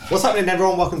What's happening,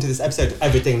 everyone? Welcome to this episode of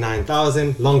Everything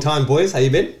 9000. Long time, boys. How you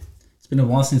been? It's been a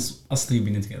while since us three have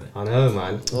been in together. I know,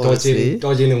 man. Honestly.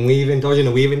 Dodging and weaving. Talking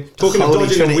of Holy dodging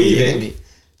and Trinity, weaving.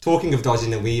 Talking of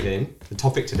dodging and weaving. The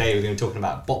topic today, we're going to be talking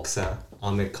about boxer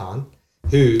Amir Khan,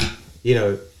 who, you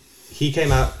know, he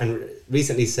came out and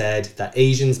recently said that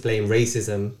Asians blame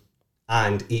racism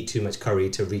and eat too much curry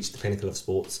to reach the pinnacle of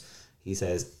sports. He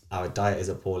says our diet is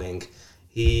appalling.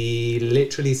 He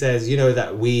literally says, you know,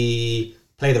 that we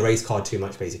play the race card too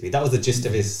much, basically. That was the gist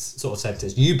of his sort of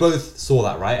sentence. You both saw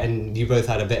that, right? And you both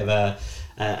had a bit of a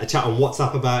chat on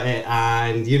WhatsApp about it,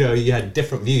 and, you know, you had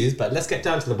different views. But let's get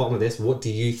down to the bottom of this. What do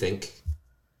you think?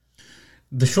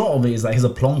 The short of it is that he's a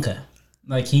plonker.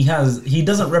 Like, he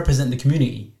doesn't represent the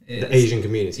community. The Asian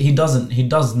community. He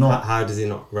does not. How does he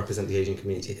not represent the Asian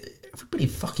community? Everybody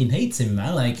fucking hates him,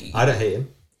 man. Like, I don't hate him.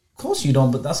 of course you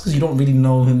don't, but that's because you don't really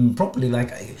know him properly.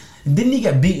 Like, didn't he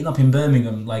get beaten up in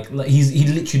Birmingham? Like he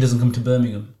literally doesn't come to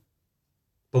Birmingham.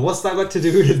 But what's that got to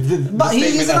do with the But he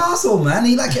is an statement arsehole, man.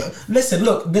 He listen,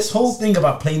 look, this whole thing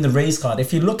about playing the race card,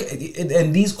 if you look at it,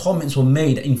 and these comments were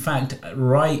made, in fact,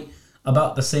 right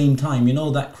about the same time. You know,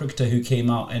 that cricketer who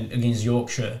came out and against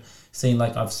Yorkshire saying,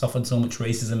 like, I've suffered so much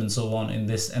racism and so on in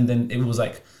this, and then it was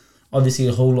like, obviously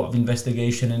a whole lot of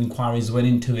investigation and inquiries went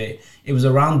into it. It was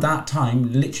around that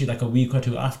time, literally like a week or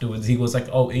two afterwards, he was like,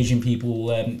 oh, Asian people,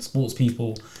 sports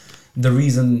people, the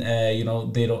reason, you know,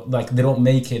 they don't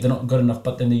make it, they're not good enough,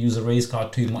 but then they use a race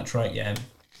card too much, right? Yeah.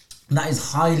 That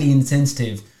is highly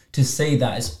insensitive to say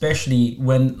that, especially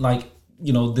when, like,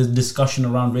 you know, the discussion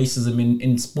around racism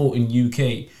in sport in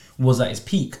UK was at its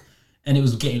peak. And it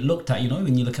was getting looked at, you know,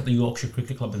 when you look at the Yorkshire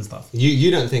Cricket Club and stuff. You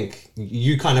don't think,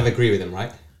 you kind of agree with him,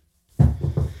 right?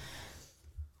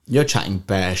 You're chatting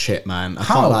bare shit, man. I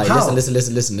How? can't lie. How?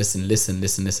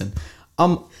 Listen.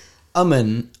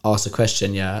 Amin asked a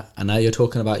question, yeah, and now you're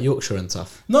talking about Yorkshire and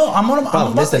stuff. No, I'm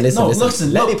on.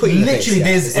 Listen. Let me put you in your place. Literally,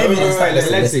 there's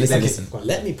evidence. Listen.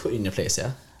 Let me put you in your place,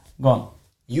 yeah. Go on.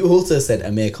 You also said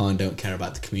Amir Khan don't care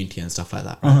about the community and stuff like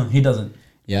that. He doesn't.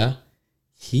 Yeah,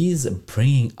 he's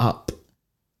bringing up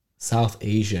South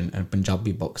Asian and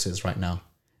Punjabi boxers right now.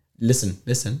 Listen.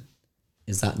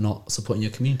 Is that not supporting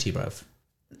your community, bruv?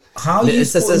 How are you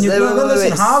supporting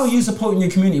your How are you supporting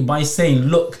your community by saying,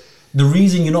 look, the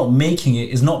reason you're not making it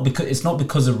is not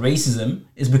because of racism,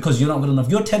 it's because you're not good enough.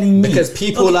 You're telling me because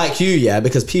people like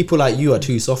you are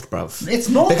too soft, bruv. It's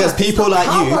not because people like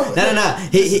you. No.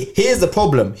 Here's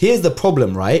the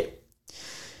problem, right?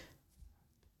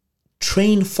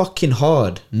 Train fucking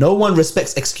hard. No one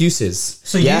respects excuses.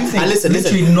 So you think and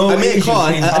listen. No Amir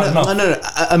Khan.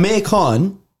 Amir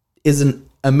Khan is an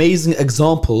amazing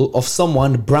example of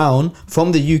someone brown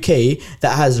from the UK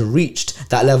that has reached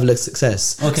that level of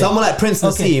success. Okay. Someone like Prince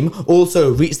Nassim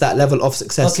also reached that level of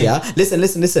success. Okay. Yeah.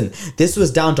 Listen. This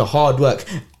was down to hard work.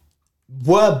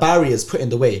 Were barriers put in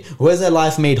the way? Was their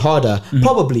life made harder?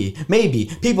 Probably.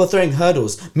 Maybe. People throwing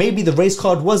hurdles. Maybe the race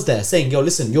card was there saying, yo,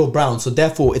 listen, you're brown, so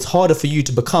therefore it's harder for you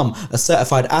to become a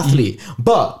certified athlete.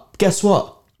 But guess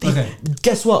what?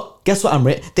 Guess what,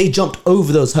 Amrit? They jumped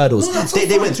over those hurdles.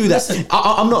 They went through that. Listen,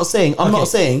 I'm not saying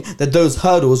that those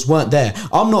hurdles weren't there.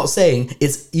 I'm not saying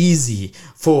it's easy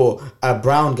for a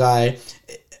brown guy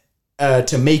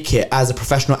to make it as a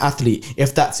professional athlete,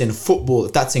 if that's in football,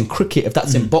 if that's in cricket, if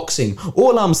that's in boxing.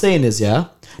 All I'm saying is, yeah,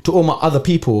 to all my other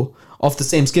people of the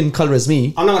same skin color as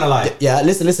me, I'm not gonna lie. Yeah,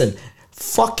 listen.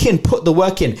 Fucking put the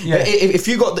work in. Yeah. If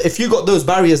you got those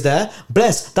barriers there,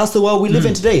 bless. That's the world we live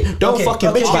in today. Don't bitch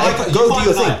about it. Go do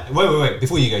your thing. Wait.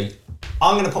 Before you go,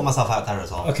 I'm gonna put myself out there as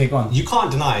well. Okay, go on. You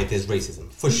can't deny there's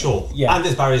racism for sure. Yeah. And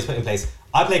there's barriers put in place.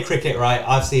 I play cricket, right?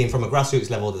 I've seen from a grassroots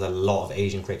level, there's a lot of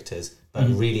Asian cricketers, but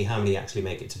really, how many actually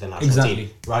make it to the national team?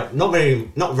 Right? Not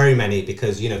very many,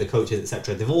 because, you know, the coaches,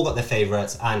 etc. They've all got their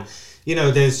favourites, and, you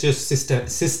know, there's just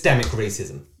systemic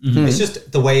racism. It's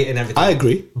just the way in everything. I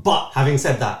agree. But having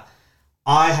said that,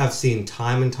 I have seen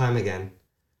time and time again,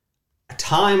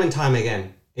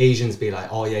 Asians be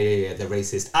like, oh yeah, they're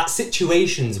racist, at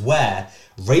situations where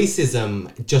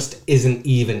racism just isn't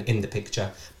even in the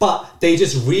picture, but they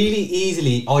just really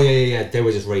easily, oh yeah, they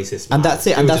were just racist, man. And that's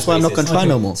it, and that's why I'm not gonna try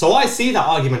no more. So I see that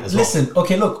argument as well. Listen,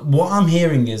 okay, look, what I'm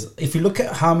hearing is, if you look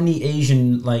at how many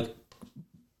Asian, like,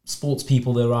 sports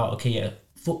people there are, okay, yeah,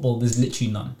 football, there's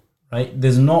literally none, right?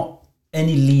 There's not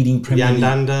any leading Premier League.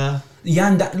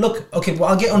 Look, okay, well,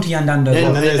 I'll get onto Yandanda. Yeah,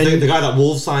 and there's the guy that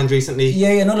Wolves signed recently.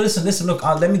 Yeah, no, listen, look,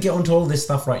 let me get onto all this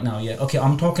stuff right now, yeah. Okay,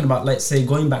 I'm talking about, let's say,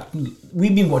 going back,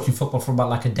 we've been watching football for about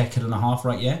like a decade and a half,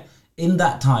 right, yeah? In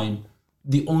that time,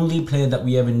 the only player that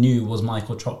we ever knew was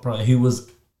Michael Chopra, who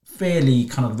was fairly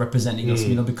kind of representing us,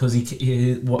 you know, because he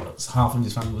half of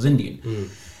his family was Indian.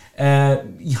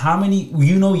 How many,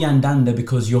 you know Yandanda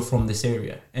because you're from this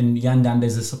area, and Yandanda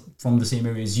is from the same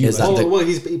area as you. Is that right? the- Well,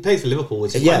 he plays for Liverpool,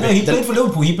 which is Yeah, No, he played for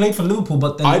Liverpool. He played for Liverpool,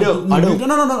 but then I don't-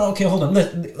 No. Okay, hold on.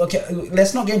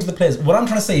 Let's not get into the players. What I'm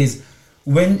trying to say is,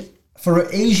 when for an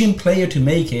Asian player to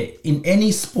make it in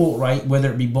any sport, right,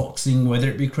 whether it be boxing, whether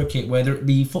it be cricket, whether it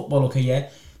be football, okay, yeah,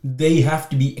 they have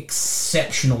to be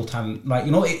exceptional talent. Like,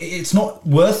 you know, it's not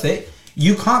worth it.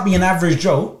 You can't be an average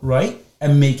Joe, right,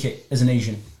 and make it as an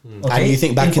Asian. Okay? And you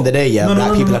think back in the day, yeah,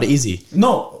 black people had it easy.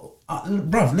 No,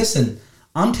 bruv, listen.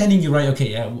 I'm telling you, right,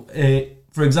 okay, yeah.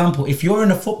 For example, if you're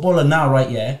in a footballer now, right,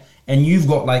 yeah, and you've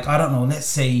got, like, I don't know, let's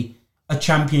say a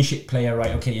championship player,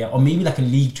 right, okay, yeah, or maybe like a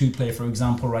League 2 player, for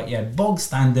example, right, yeah, bog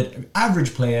standard,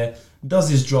 average player, does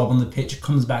his job on the pitch,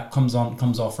 comes back, comes on,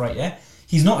 comes off, right, yeah.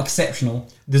 He's not exceptional.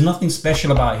 There's nothing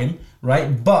special about him,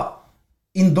 right? But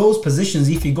in those positions,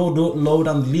 if you go low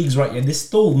down the leagues, right, yeah, there's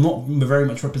still not very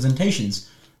much representations.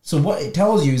 So what it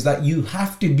tells you is that you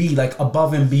have to be like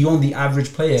above and beyond the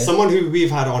average player. someone who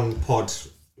we've had on pods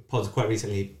quite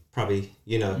recently, probably,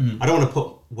 you know, I don't want to put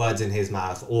words in his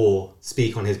mouth or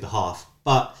speak on his behalf,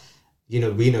 but, you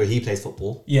know, we know he plays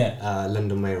football. Yeah.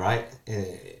 London Way, right?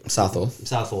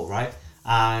 Southall, right?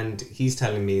 And he's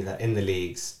telling me that in the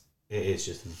leagues, it is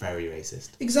just very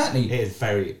racist. Exactly. It is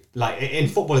very, like, in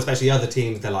football, especially other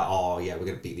teams, they're like, oh, yeah, we're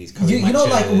going to beat these You know,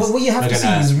 like, what you have to see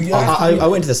is... I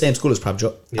went to the same school as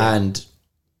Prabjot, and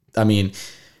I mean,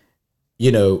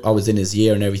 you know, I was in his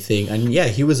year and everything, and yeah,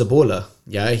 he was a baller.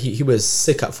 Yeah, he was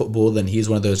sick at football, and he's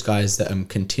one of those guys that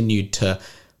continued to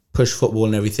push football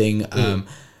and everything.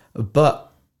 But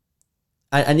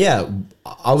and yeah,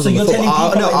 I was. So on the you're telling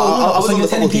football. people, I was so on you're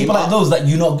the telling football team. people like those that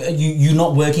you're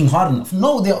not working hard enough.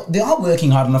 No, they are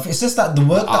working hard enough. It's just that the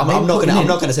work that I'm not putting in-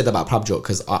 gonna say that about Prabjot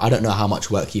because I don't know how much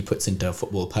work he puts into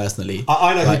football personally.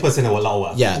 I know he puts in a lot of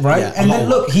work. Yeah, right? yeah. And then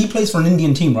look, he plays for an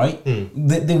Indian team, right?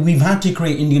 We've had to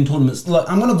create Indian tournaments. Look,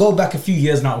 I'm going to go back a few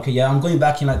years now, okay? Yeah, I'm going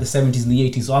back in like the 70s and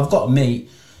the 80s. So I've got a mate,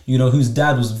 you know, whose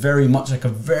dad was very much like a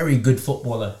very good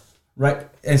footballer, right?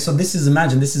 And so this is in the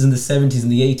 70s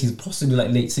and the 80s, possibly like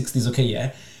late 60s, okay,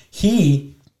 yeah?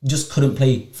 He just couldn't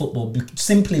play football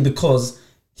simply because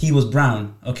he was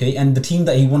brown, okay? And the team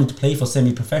that he wanted to play for,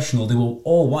 semi-professional, they were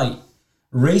all white.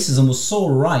 Racism was so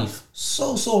rife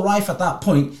at that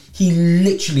point, he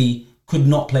literally could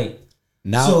not play.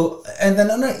 Now, So, and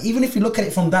then even if you look at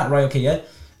it from that, right, okay, yeah,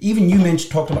 even you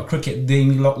talked about cricket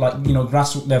being like, you know,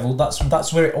 grassroots level,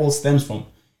 that's where it all stems from.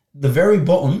 The very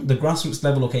bottom, the grassroots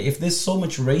level, okay, if there's so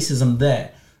much racism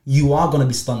there, you are going to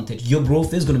be stunted. Your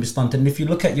growth is going to be stunted. And if you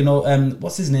look at, you know,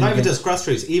 what's his name? Not even again? just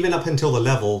grassroots, even up until the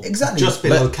level Exactly. just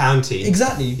below But- county.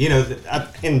 Exactly. You know,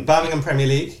 in Birmingham Premier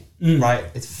League, right,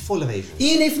 it's full of Asians.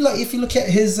 Even if you look at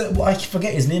his, I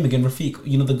forget his name again, Rafiq,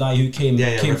 you know, the guy who came.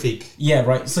 Rafiq. Yeah,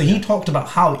 right. So he talked about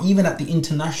how even at the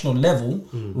international level,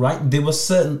 right, there were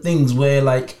certain things where,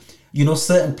 like, you know,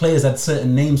 certain players had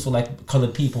certain names for like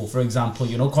coloured people, for example,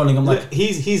 you know, calling them like... Look,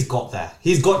 he's got there.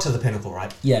 He's got to the pinnacle,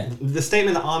 right? Yeah. The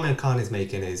statement that Ahmed Khan is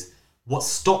making is what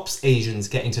stops Asians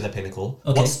getting to the pinnacle.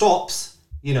 Okay. What stops,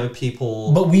 you know,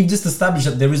 people... But we've just established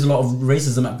that there is a lot of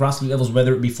racism at grassroots levels,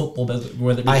 whether it be football, whether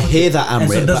it be I cricket. hear that, And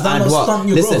so Amrit, does that and not what? stunt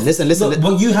your Listen, growth? listen. Look,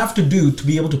 what you have to do to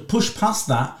be able to push past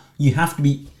that, you have to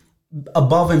be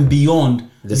above and beyond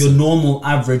your normal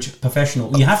average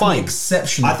professional. You have to Fine. be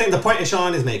exceptional. I think the point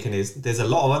Ishan is making is there's a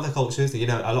lot of other cultures, you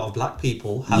know, a lot of black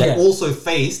people have Yeah. also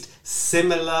faced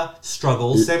similar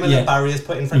struggles, similar Yeah. barriers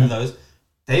put in front of those.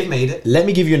 They've made it. let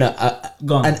me give you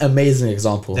Go on. an amazing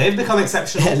example. They've become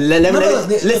exceptional.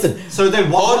 Listen. So then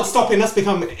what's stopping us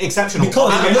become exceptional?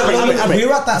 Because Amrit.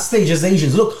 we're at that stage as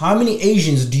Asians. Look, how many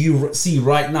Asians do you see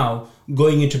right now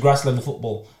going into grass level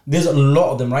football? There's a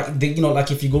lot of them, right? They, you know,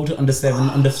 like if you go to under 7,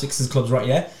 under 6s clubs, right?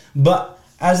 Yeah, but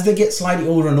as they get slightly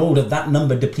older and older, that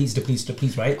number depletes,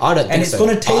 right? I don't think and it's so.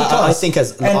 going to take us. I think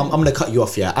and- I'm going to cut you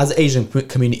off. Yeah, as an Asian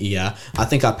community, yeah, I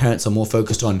think our parents are more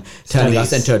focused on turning us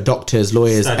Studies. into doctors,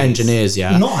 lawyers, Studies. engineers.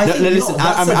 Yeah. No, I think listen.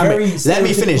 that's a very Let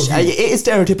me finish. stereotypical view. It is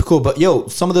stereotypical, but yo,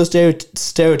 some of those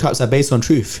stereotypes are based on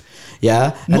truth.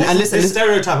 Yeah, and This listen.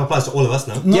 stereotype applies to all of us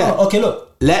now. No, yeah. okay,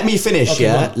 look. Let me finish. Okay,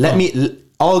 Yeah. go on, Let go me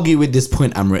argue with this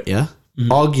point, Amrit. Yeah.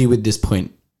 Argue with this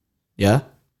point. Yeah.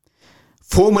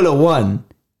 Formula One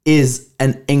is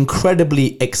an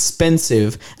incredibly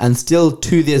expensive and still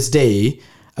to this day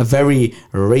a very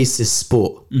racist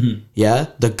sport. Yeah,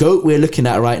 the GOAT we're looking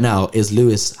at right now is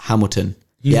Lewis Hamilton.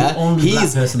 He's yeah, the only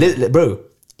black person. bro.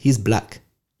 He's black.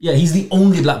 Yeah, he's the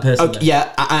only black person. Okay,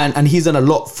 there. yeah, and he's done a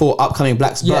lot for upcoming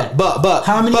blacks. Yeah. But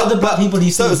How many other black people do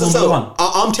you see in Formula One?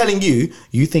 I'm telling you,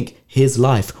 you think his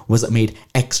life wasn't made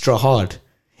extra hard.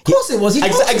 Of course it was. He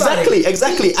talks about it.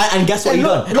 Exactly. And guess what And he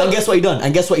look, done? look. And guess what he done?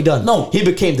 And guess what he done? No. He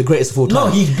became the greatest of all time.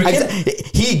 No, he became-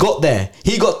 He got there.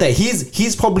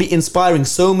 He's probably inspiring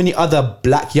so many other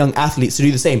black young athletes to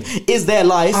do the same. Is their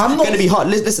life I'm not- going to be hard?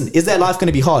 Listen, is their life going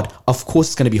to be hard? Of course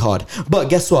it's going to be hard. But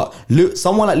guess what?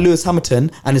 Someone like Lewis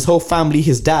Hamilton and his whole family,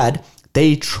 his dad,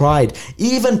 they tried.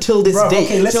 Even till this Bro, day,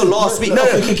 okay, listen, till last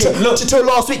look, week. Till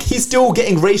last week, he's still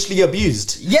getting racially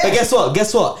abused. Yeah. But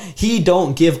guess what? He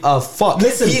don't give a fuck.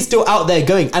 Listen. He's still out there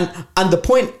going. And the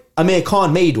point Amir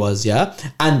Khan made was,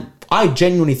 and I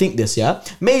genuinely think this,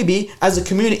 maybe as a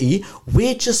community,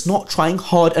 we're just not trying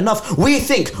hard enough. We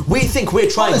think we're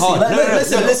trying hard.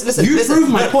 Listen. You prove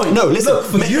my point. No, listen. Look,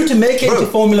 for you to make it into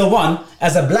Formula One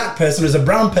as a black person, as a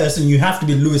brown person, you have to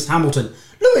be Lewis Hamilton.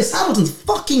 Lewis Hamilton's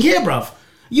fucking here, bruv.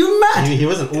 You mad? He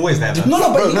wasn't always there. Though.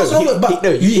 No,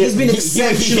 but he's been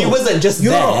exceptional. He wasn't just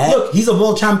there. Look, he's a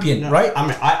world champion, right? I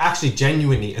mean, I actually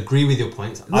genuinely agree with your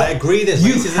points. I agree there's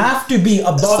You racism. have to be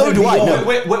above So and do I. beyond.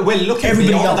 We're looking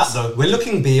Everybody beyond else. that though. We're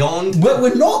looking beyond. But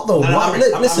we're not though. No, Why-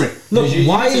 Amrit, listen, Amrit, look, you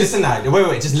why need to is listen now?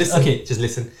 Wait, just listen. Okay. Just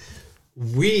listen.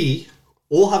 We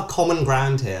all have common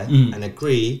ground here and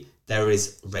agree there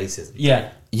is racism.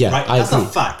 yeah. Yeah, Right? I That's agree. a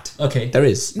fact. Okay. There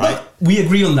is. Right. We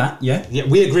agree on that. Yeah. Yeah,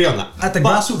 we agree on that. At the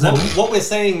But grassroots level. what we're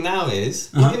saying now is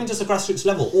not even just a grassroots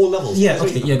level, all levels. Yeah,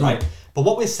 There's okay, racism, yeah, go on. right. But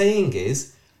what we're saying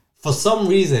is, for some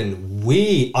reason,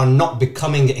 we are not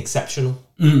becoming exceptional.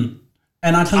 And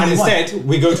I tell And you why. instead,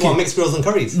 we go to Okay. our mixed grills and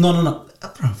curries. No.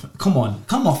 Bruv, come on.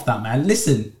 Come off that, man.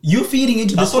 Listen, you're feeding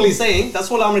into That's this. all he's saying.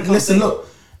 That's all Americans Listen, saying. look.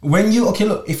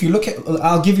 If you look at,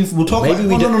 I'll give you, we'll talk Maybe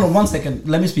about, we no, 1 second.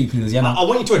 Let me speak, please. Yeah, I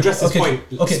want you to address this point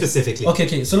okay. specifically.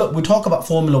 Okay. So look, we talk about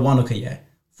Formula One. Okay, yeah.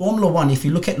 Formula One. If you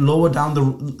look at lower down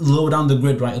the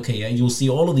grid, right? Okay, yeah, you'll see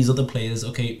all of these other players.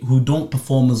 Okay, who don't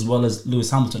perform as well as Lewis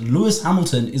Hamilton. Lewis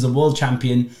Hamilton is a world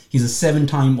champion. He's a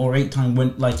 7-time or 8-time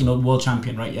world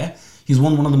champion, right? Yeah. He's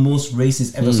won one of the most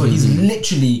races ever. So he's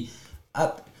literally,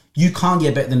 you can't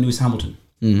get better than Lewis Hamilton,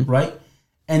 right?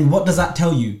 And what does that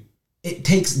tell you? It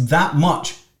takes that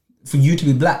much for you to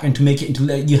be black and to make it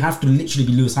into, you have to literally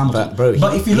be Lewis Hamilton. But,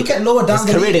 bro, if you look at lower down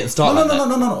his career didn't start like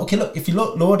that. No. Okay, look, if you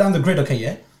look lower down the grid, okay,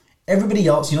 yeah, everybody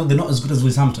else, they're not as good as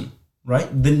Lewis Hamilton, right?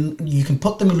 Then you can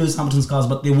put them in Lewis Hamilton's cars,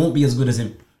 but they won't be as good as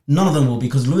him. None of them will,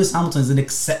 because Lewis Hamilton is an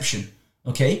exception.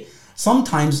 Okay,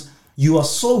 sometimes you are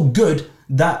so good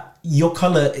that your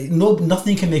color,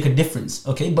 nothing can make a difference.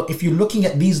 Okay, but if you're looking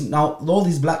at these now, all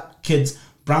these black kids,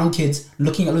 brown kids,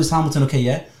 looking at Lewis Hamilton, okay,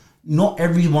 yeah. Not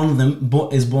every one of them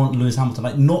is born Lewis Hamilton.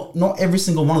 Like not every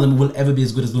single one of them will ever be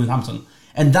as good as Lewis Hamilton.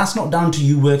 And that's not down to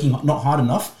you working not hard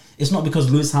enough. It's not because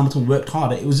Lewis Hamilton worked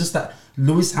harder. It was just that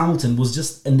Lewis Hamilton was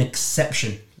just an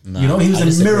exception. He was I a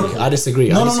disagree. miracle. I disagree.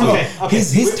 No. Okay.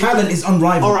 His talent is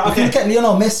unrivaled. All right, okay. If you look at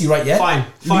Lionel Messi, right? Yeah. Fine.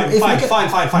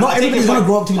 Not everybody's gonna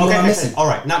grow up to be Lionel Messi. All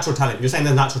right, natural talent. You're saying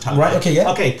there's natural talent. Right, okay,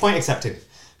 yeah. Okay, point accepted.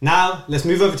 Now, let's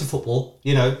move over to football.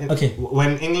 Okay.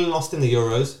 When England lost in the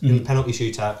Euros, in the penalty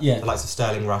shootout, Yeah. the likes of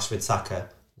Sterling, Rashford, Saka,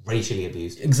 racially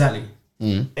abused. Exactly.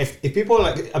 If people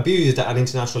are abused at an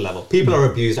international level, people are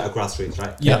abused at a grassroots,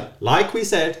 right? Yeah. Like we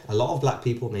said, a lot of black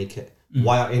people make it.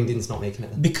 Why are Indians not making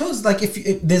it then? Because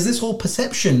if there's this whole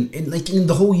perception in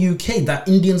the whole UK that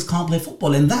Indians can't play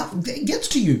football, and that it gets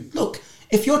to you. Look,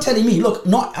 if you're telling me, look,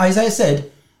 not as I said,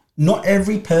 not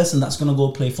every person that's going to go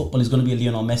play football is going to be a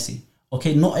Lionel Messi.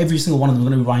 Okay, not every single one of them is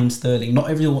going to be Raheem Sterling. Not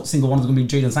every single one is going to be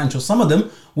Jadon Sancho. Some of them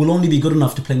will only be good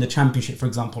enough to play in the Championship, for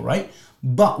example, right?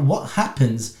 But what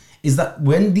happens is that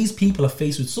when these people are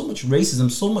faced with so much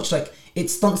racism, so much it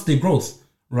stunts their growth,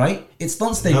 right? It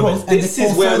stunts their growth, and This they is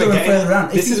fall where further we're and further getting.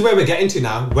 around. This is where we're getting to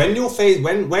now. When you're faced,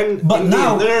 when But Indians,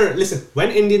 now- no, listen. When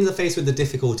Indians are faced with the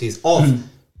difficulties of,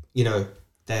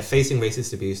 they're facing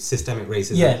racist abuse, systemic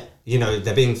racism. Yeah.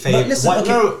 They're being favored.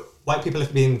 listen, White people are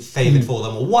being favored for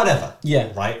them or whatever.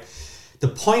 Yeah. Right. The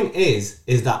point is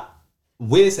that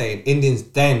we're saying Indians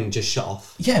then just shut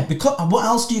off. Yeah, because what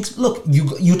else do you look?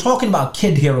 You're talking about a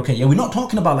kid here, okay? Yeah, we're not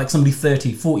talking about somebody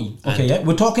 30, 40, okay? Yeah,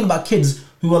 we're talking about kids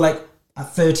who are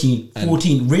at 13,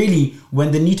 14, really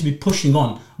when they need to be pushing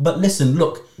on. But listen,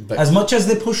 look, as much as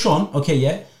they push on, okay,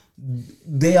 yeah,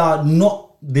 they're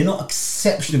not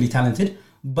exceptionally talented,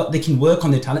 but they can work on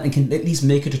their talent and can at least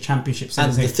make it to championships.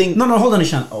 And the thing, no, hold on,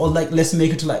 Ishan. Or let's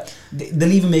make it to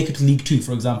they'll even make it to League 2,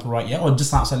 for example, right? Yeah, or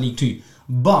just outside League 2,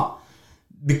 but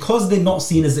because they're not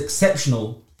seen as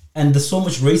exceptional and there's so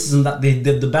much racism that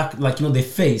they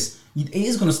face, it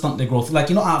is going to stunt their growth. Out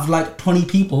of 20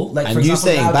 people, and for you example,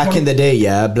 saying back in the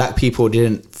day, black people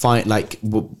didn't find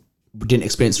didn't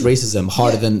experience racism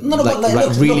harder than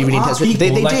but really our intense. people,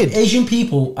 They like, did. Asian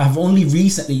people have only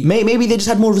recently. Maybe they just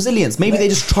had more resilience. Maybe they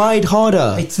just tried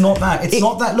harder. It's not that. It's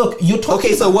not that. Look, you're talking.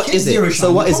 Okay, so about what kids is it? here, So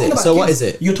Ishan. what You're is it? talking about So what kids-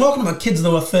 is it? You're talking about kids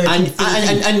that were 13, And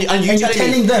 14, you're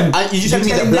telling them. And you're telling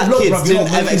me that telling black them, look, kids bruv, you're didn't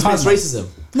not ever working experience hard, racism?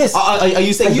 Listen, Are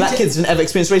you saying are you black ta- kids didn't ever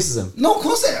experience racism? No, of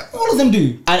course, all of them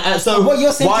do. And so What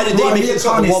you're saying why to- did they what make Amir it?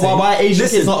 Khan is saying- Why Asian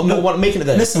Listen, kids not making it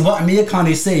there? Listen, what Amir Khan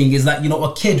is saying is that, you know,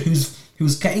 a kid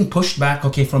who's getting pushed back,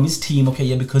 okay, from his team, okay,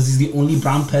 yeah, because he's the only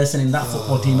brown person in that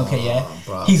football team, okay, yeah,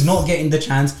 bruv. he's not getting the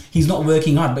chance, he's not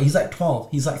working hard, but he's like 12,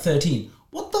 he's like 13.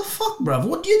 What the fuck, bruv?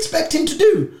 What do you expect him to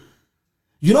do?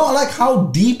 You know, like how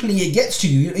deeply it gets to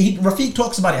you. Rafiq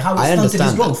talks about it, how I it stunted his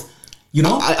understand that. growth. You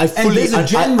know, I fully- And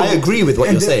there's a I agree with what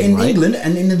and you're saying, in right? England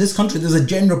and in this country, there's a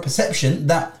general perception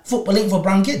that football ain't for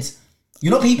brown kids. You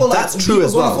know, people like That's true people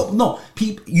as go to well. No,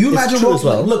 people. You imagine true as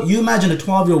well. Look, you imagine a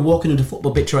 12-year-old walking into a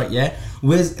football pitch, right? Yeah,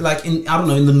 where's like in I don't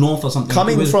know in the north or something.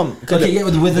 Coming with, from- okay, yeah,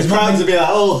 with The there's not crowds many- will be like,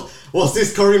 oh, what's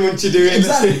this Kareem Munchi doing?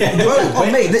 exactly. Oh,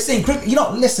 mate, this ain't cricket. You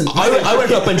know, listen. I went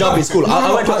to a Punjabi school.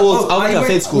 I went to a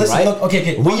faith school, listen, right? look,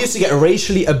 okay. We used to get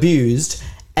racially abused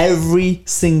every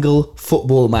single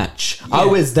football match. I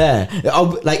was there.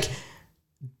 Like,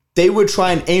 they would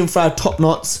try and aim for our top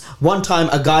knots. One time,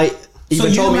 a guy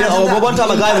even told me. One time,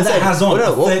 a guy even said, has on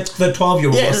the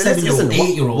 12-year-old, or 7-year-old,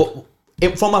 8-year-old.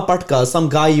 From my practical, some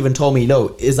guy even told me,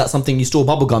 "No, is that something you store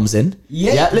bubble gums in?"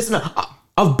 Yeah. Listen,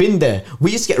 I've been there.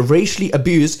 We used to get racially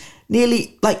abused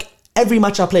nearly like every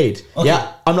match I played. Okay.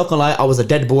 Yeah, I'm not gonna lie, I was a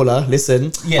dead baller.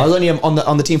 Listen, Yeah. I was only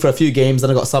on the team for a few games, then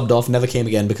I got subbed off, never came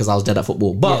again because I was dead at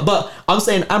football. But I'm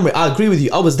saying, Amrit, I agree with you.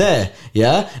 I was there.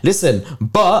 Yeah, listen,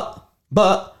 but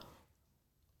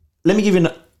let me give you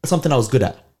something I was good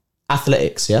at.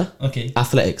 Athletics. Yeah. Okay.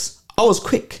 Athletics. I was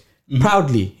quick,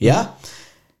 proudly. Yeah.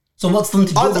 So what's something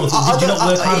to do with it? Did you not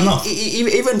work hard enough?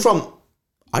 Even from,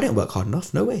 I didn't work hard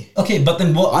enough. No way. Okay, but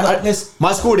then what?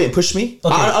 My school didn't push me.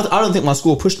 Okay. I don't think my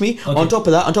school pushed me. Okay. On top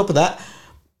of that,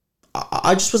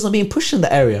 I just wasn't being pushed in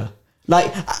the area.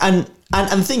 Like, and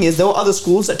the thing is, there were other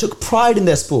schools that took pride in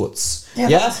their sports.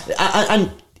 Yeah,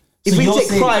 And if So you you're take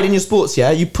saying- pride in your sports,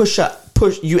 yeah, you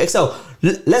you excel.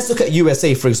 Let's look at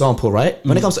USA, for example, right?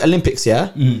 When it comes to Olympics, yeah,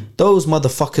 those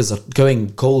motherfuckers are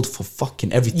going gold for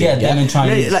fucking everything. Yeah, them and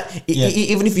Chinese. Like, Yeah.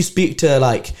 even if you speak to,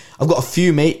 like, I've got a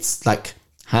few mates, like,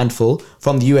 handful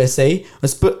from the USA.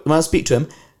 When I speak to them,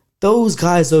 those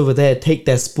guys over there take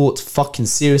their sports fucking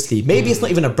seriously. Maybe it's not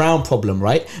even a brown problem,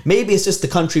 right? Maybe it's just the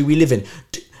country we live in.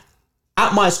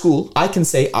 At my school, I can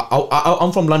say,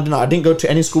 I'm from London. I didn't go to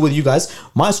any school with you guys.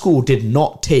 My school did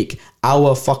not take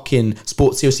our fucking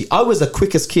sports seriously. I was the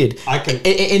quickest kid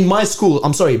in my school.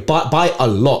 I'm sorry, by a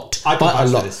lot. I can By a vouch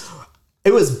for lot. this.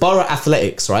 It was Borough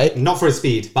Athletics, right? Not for its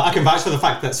speed, but I can vouch for the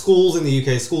fact that schools in the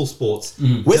UK, school sports,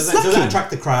 We're doesn't slacking. attract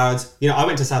the crowds. You know, I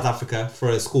went to South Africa for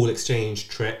a school exchange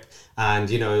trip, and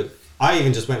you know, I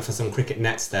even just went for some cricket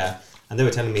nets there, and they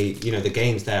were telling me, you know, the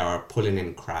games there are pulling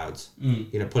in crowds.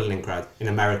 You know, pulling in crowds. In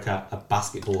America, a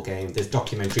basketball game. There's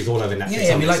documentaries all over Netflix.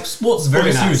 Yeah, I mean, like, sports is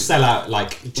very serious. Sell out,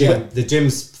 like gym. The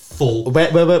gym's full. When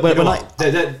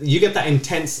You get that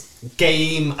intense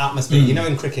game atmosphere. You know,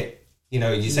 in cricket. You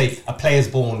know, you say a player's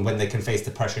born when they can face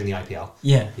the pressure in the IPL.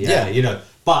 Yeah. You know,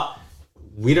 but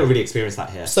we don't really experience that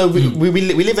here. So we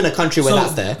live in a country where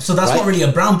that's there. So that's right? not really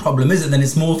a brown problem, is it? Then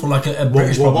it's more for like a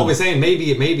British Well, problem. what we're saying,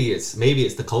 maybe it's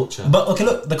the culture. But okay,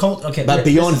 look, the culture. Okay, But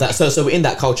beyond that, so we're in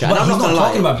that culture. But And I'm he's not not gonna lie.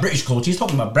 talking about British culture. He's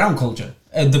talking about brown culture.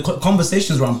 The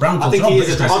conversations around brown culture. I think not he is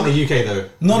British addressing culture. the UK though.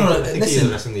 No, I think he is listen.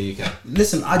 addressing the UK.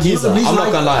 Listen, I'm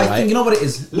not gonna lie, I think you know what it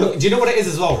is. Look, do you know what it is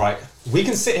as well, right? We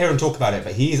can sit here and talk about it,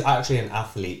 but he's actually an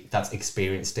athlete that's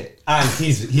experienced it, and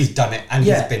he's done it, and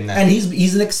he's been there. and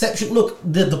he's an exception. Look,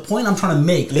 the point I'm trying to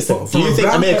make. Listen, from do you a think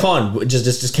brown Amir pe- Khan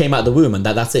just came out of the womb and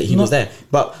that's it? He No. was there.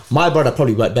 But my brother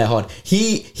probably worked bare hard.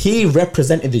 He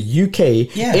represented the UK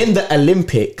Yeah. in the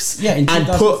Olympics in and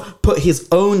 2000. put his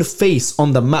own face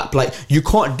on the map. Like, you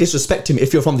can't disrespect him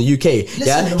if you're from the UK.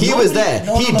 He was there.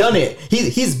 He done it.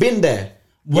 He's been there.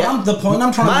 The point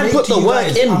I'm trying to Man make put to the you work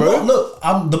guys, in, bro.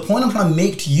 The point I'm trying to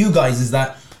make to you guys is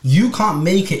that you can't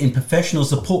make it in professional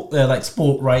support, like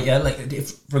sport, right? Yeah, like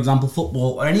if, for example,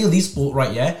 football or any of these sport,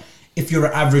 right? Yeah, if you're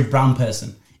an average brown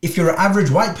person. If you're an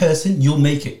average white person, you'll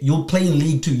make it. You'll play in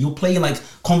League 2. You'll play in like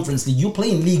Conference League. You'll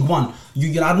play in League 1.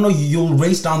 I don't know. You'll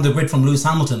race down the grid from Lewis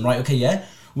Hamilton, right? Okay, yeah.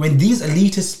 When these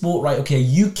elitist sport, right? Okay,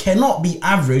 you cannot be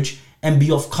average and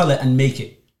be of color and make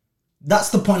it. That's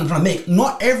the point I'm trying to make.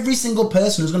 Not every single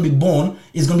person who's going to be born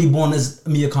is going to be born as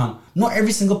Amir Khan. Not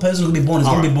every single person who's going to be born is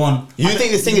going to be born. You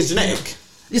think this thing is genetic?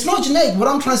 It's not genetic. What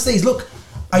I'm trying to say is, look,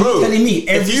 Are you telling me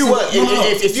if you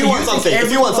want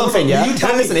something, yeah.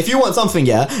 Listen, if you want something,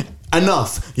 yeah.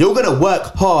 Enough. You're gonna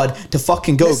work hard to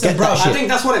fucking go get that shit. I think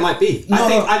that's what it might be.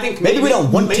 I think maybe we don't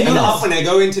want it maybe enough. when they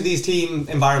go into these team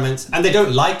environments and they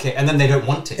don't like it and then they don't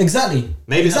want it. Exactly.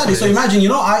 Maybe exactly. So imagine, you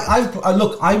know,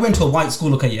 I went to a white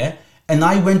school, okay, yeah, and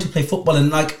I went to play football, and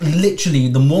like literally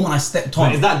the moment I stepped on.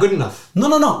 But is that good enough? No.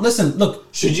 Listen, look.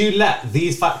 Should you let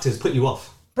these factors put you off?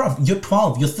 Bro, you're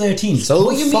 12, you're 13. So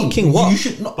what do you fucking mean? what? You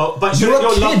should not. But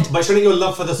shouldn't your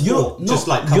love for the sport just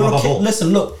like come above all? Listen,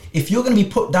 look, if you're going to be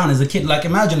put down as a kid, like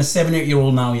imagine a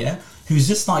 7-8-year-old now, yeah, who's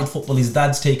just started football, his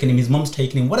dad's taking him, his mum's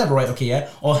taking him, whatever, right, okay, yeah,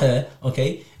 or her,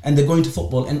 okay, and they're going to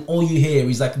football, and all you hear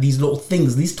is like these little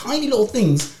things, these tiny little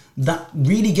things that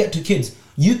really get to kids.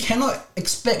 You cannot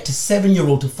expect a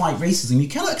 7-year-old to fight racism. You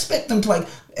cannot expect them to like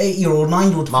 8-year-old,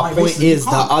 9-year-old to fight racism. My point is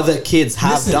that other kids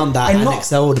have done that and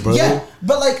excelled, bro. Yeah,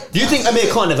 but like... Do you think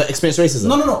Amir Khan ever experienced racism?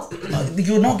 No.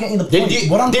 You're not getting the point.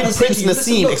 Did Prince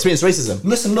Nassim experience racism?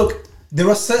 Listen, look. There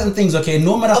are certain things, okay,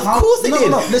 no matter how... Of course they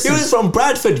did. Listen. He was from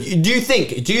Bradford. Do you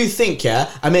think, yeah,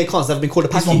 Amir Khan's ever been called a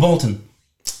He's packy? from Bolton.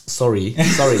 Sorry,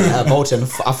 Bolton.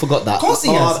 I forgot that. Of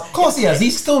course he has.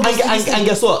 He's still... And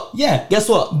guess what? Yeah. Guess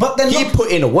what? But then he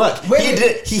put in work.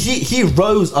 He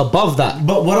rose above that.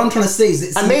 But what I'm trying to say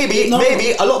is... And maybe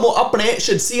a lot more up on it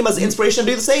should see him as inspiration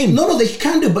to do the same. No, they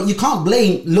can do, but you can't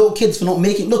blame little kids for not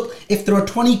making... Look, if there are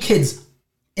 20 kids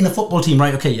in a football team,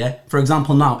 right, okay, yeah, for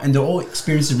example now, and they're all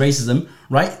experiencing racism,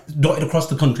 right, dotted across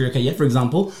the country, okay, yeah, for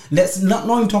example, let's not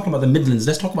even talk about the Midlands,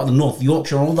 let's talk about the North,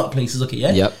 Yorkshire, all that places, okay,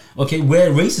 yeah? Yep. Okay,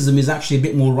 where racism is actually a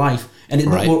bit more rife and a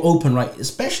bit more open, right,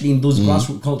 especially in those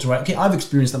grassroots culture, right, okay, I've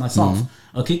experienced that myself,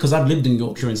 okay, because I've lived in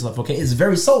Yorkshire and stuff, okay, it's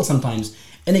very subtle sometimes,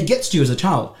 and it gets to you as a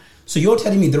child. So you're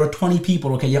telling me there are 20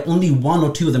 people, okay, yeah, only 1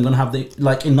 or 2 of them going to have the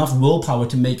like enough willpower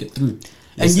to make it through.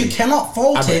 And you cannot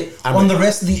fault it on the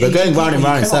rest of the... We're going round and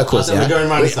round in circles. We're going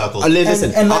round in circles.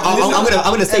 Listen, I'm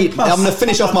gonna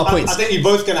finish off my points. I think you're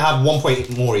both gonna have 1 point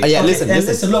more each. Yeah,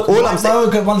 listen. Look, all I'm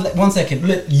saying. One second.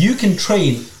 Look, you can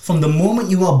train from the moment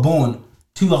you are born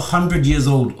to 100 years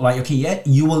old. Like, okay, yeah,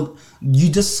 you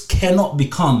just cannot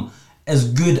become as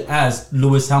good as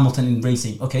Lewis Hamilton in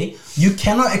racing. Okay, you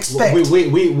cannot expect.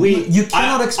 You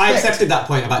cannot expect. I accepted that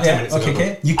point about 10 minutes ago.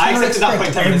 Okay, you cannot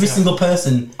expect every single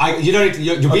person. You don't.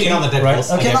 You're beating on the dead horse.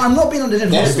 Okay, no, I'm not beating on the dead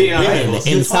horse.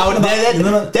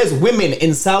 There's women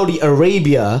in Saudi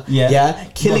Arabia,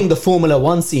 killing the Formula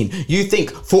 1 scene. You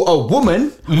think for a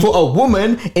woman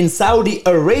in Saudi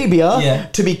Arabia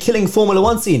to be killing Formula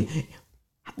 1 scene?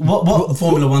 What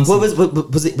Formula 1 scene?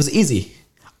 Was it easy?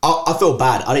 I feel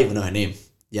bad. I don't even know her name.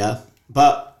 Yeah,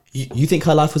 but you think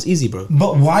her life was easy, bro?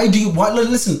 But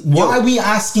listen? Why are we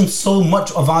asking so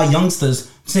much of our youngsters?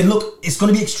 Say, look, it's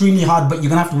going to be extremely hard, but you're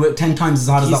going to have to work 10 times as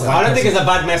hard as that. I don't think it's a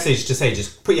bad message to say.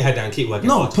 Just put your head down, keep working.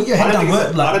 No, put your head down,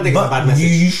 work. I don't think it's a bad message.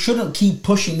 You shouldn't keep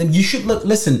pushing them. You should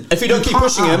listen. If you don't keep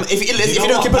pushing them, if you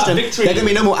don't keep pushing them, there going to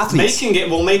be no more athletes. Making it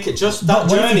will make it. Just that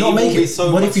journey will be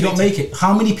so. What if you don't make it?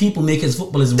 How many people make it as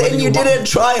footballers? Then you didn't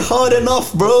try hard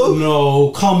enough, bro. No,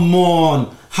 come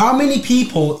on. How many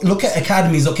people look at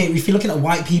academies? Okay, if you're looking at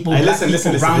white people, black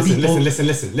people, brown people,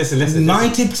 listen.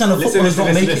 90% of footballers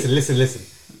don't make it. Listen.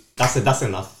 That's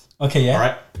enough. Okay, yeah. All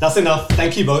right, that's enough.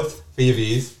 Thank you both for your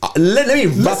views. Let me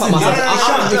wrap up myself.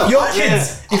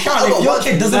 If your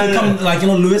kid doesn't become like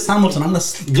Lewis Hamilton, I'm gonna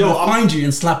find you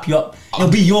and slap you up. It'll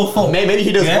be your fault. Maybe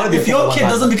he doesn't want to be. If your kid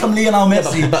doesn't become Lionel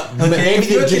Messi, but maybe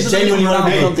they just genuinely want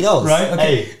to be something else, right?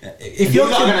 Okay. If you're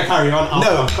not gonna carry on,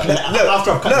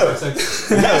 after I've cut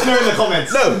let us know in the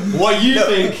comments. What you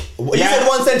think. You said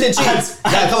 1 sentence cheats.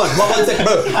 Yeah, come on, 1 second,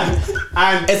 bro.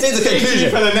 And it says a conclusion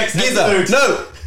for the next episode.